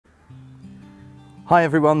Hi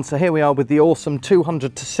everyone, so here we are with the awesome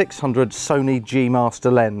 200 to 600 Sony G-Master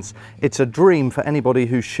lens. It's a dream for anybody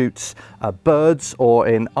who shoots birds, or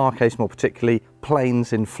in our case more particularly,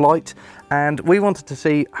 planes in flight. And we wanted to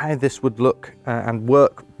see how this would look and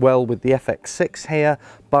work well with the FX6 here,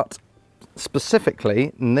 but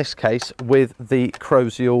specifically in this case with the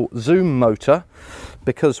Chrosziel Zoom motor,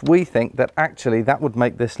 because we think that actually that would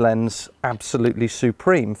make this lens absolutely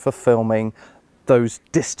supreme for filming those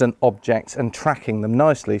distant objects and tracking them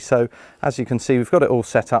nicely. So as you can see, we've got it all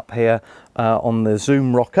set up here on the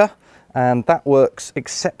Zoom rocker, and that works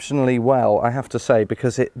exceptionally well, I have to say,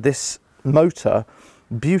 because this motor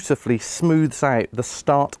beautifully smooths out the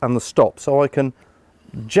start and the stop, so I can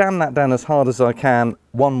jam that down as hard as I can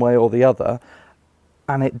one way or the other,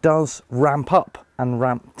 and it does ramp up and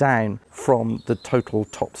ramp down from the total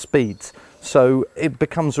top speeds. So it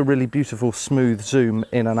becomes a really beautiful smooth zoom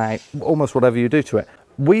in and out, almost whatever you do to it.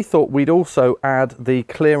 We thought we'd also add the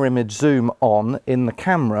clear image zoom on in the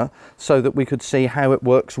camera so that we could see how it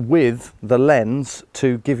works with the lens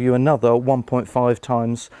to give you another 1.5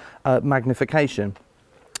 times magnification.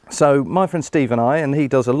 So my friend Steve and I, and he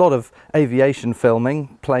does a lot of aviation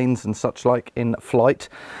filming, planes and such like in flight,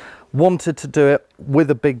 wanted to do it with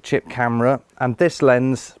a big chip camera, and this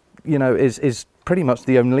lens, you know, is pretty much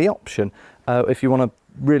the only option if you want to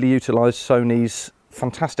really utilize Sony's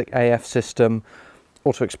fantastic AF system,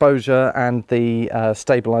 auto exposure and the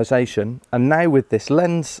stabilization. And now with this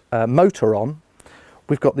lens motor on,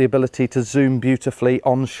 we've got the ability to zoom beautifully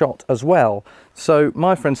on shot as well. So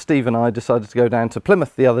my friend Steve and I decided to go down to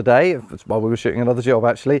Plymouth the other day, while we were shooting another job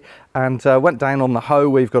actually, and went down on the Hoe.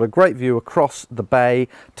 We've got a great view across the bay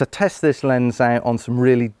to test this lens out on some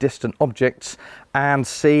really distant objects and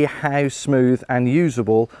see how smooth and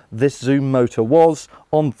usable this zoom motor was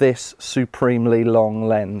on this supremely long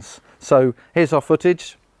lens. So here's our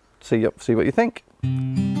footage, see what you think.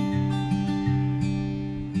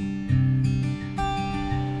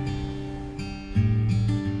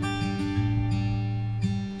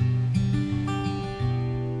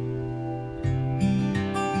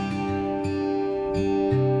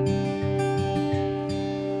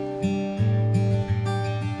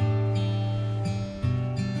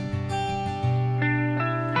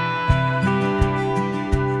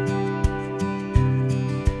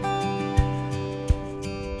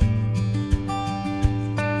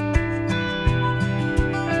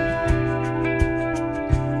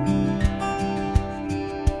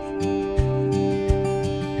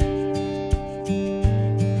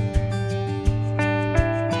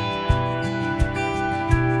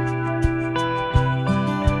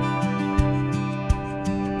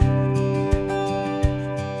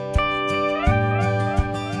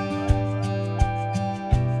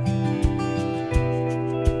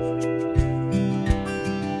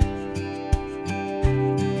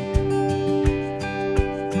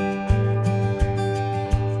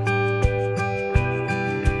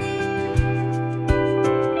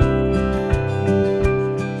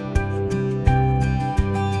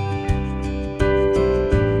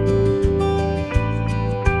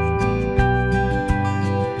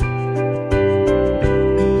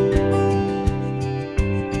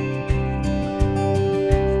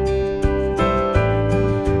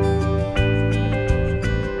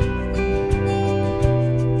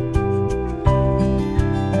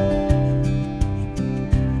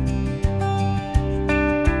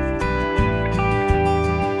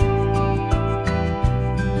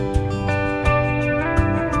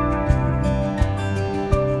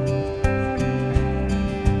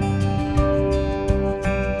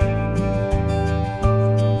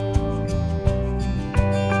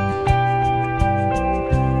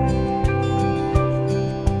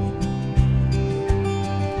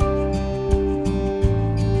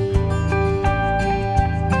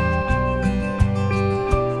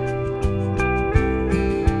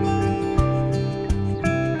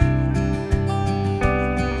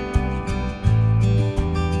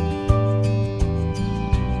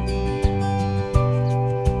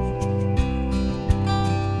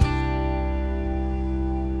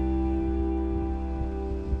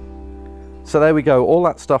 So there we go, all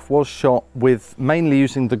that stuff was shot with mainly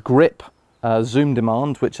using the grip zoom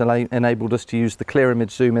demand, which enabled us to use the clear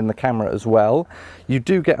image zoom in the camera as well. You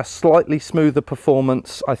do get a slightly smoother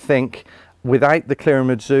performance, I think, without the clear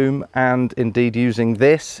image zoom, and indeed using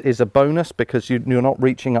this is a bonus because you're not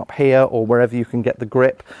reaching up here or wherever you can get the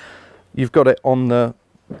grip. You've got it on the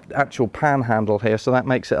actual pan handle here, so that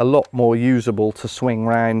makes it a lot more usable to swing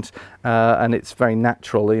round, and it's very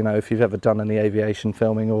natural. You know, if you've ever done any aviation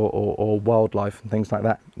filming or wildlife and things like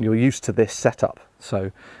that, you're used to this setup.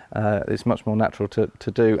 so it's much more natural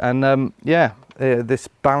to do. And yeah, this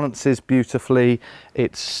balances beautifully.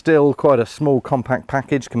 It's still quite a small compact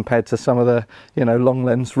package compared to some of the, you know, long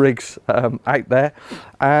lens rigs out there.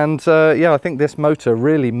 And yeah, I think this motor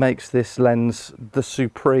really makes this lens the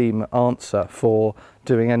supreme answer for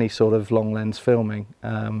doing any sort of long lens filming.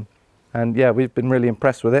 And yeah, we've been really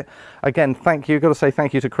impressed with it. Again, thank you. Got to say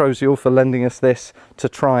thank you to Chrosziel for lending us this to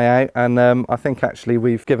try out. And I think actually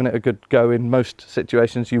we've given it a good go in most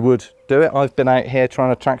situations you would do it. I've been out here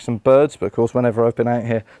trying to track some birds, but of course, whenever I've been out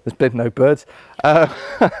here, there's been no birds.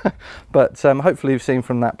 But hopefully you've seen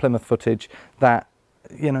from that Plymouth footage that,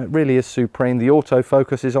 you know, it really is supreme. The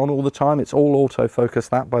autofocus is on all the time. It's all autofocus,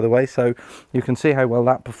 that, by the way, so you can see how well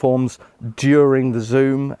that performs during the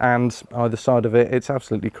zoom, and either side of it, it's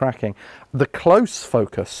absolutely cracking. The close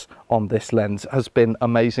focus on this lens has been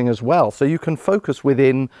amazing as well, so you can focus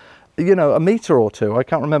within, you know, a meter or two. I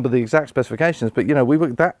can't remember the exact specifications, but you know,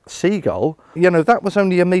 that seagull, you know, that was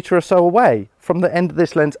only a meter or so away from the end of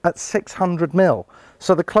this lens at 600mm.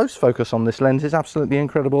 So the close focus on this lens is absolutely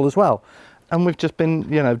incredible as well. And we've just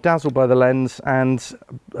been, you know, dazzled by the lens. And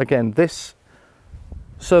again, this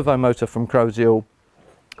servo motor from Chrosziel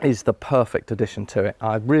is the perfect addition to it.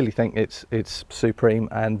 I really think it's supreme,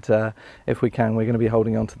 and if we can, we're going to be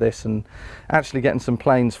holding on to this and actually getting some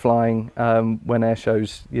planes flying when air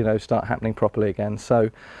shows, you know, start happening properly again. So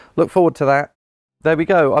look forward to that. There we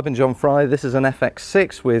go. I've been John Fry. This is an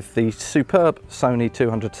FX6 with the superb Sony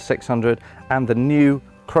 200-600 and the new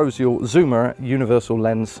Chrosziel Zoomer universal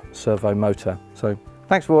lens servo motor. So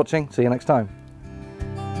thanks for watching. See you next time.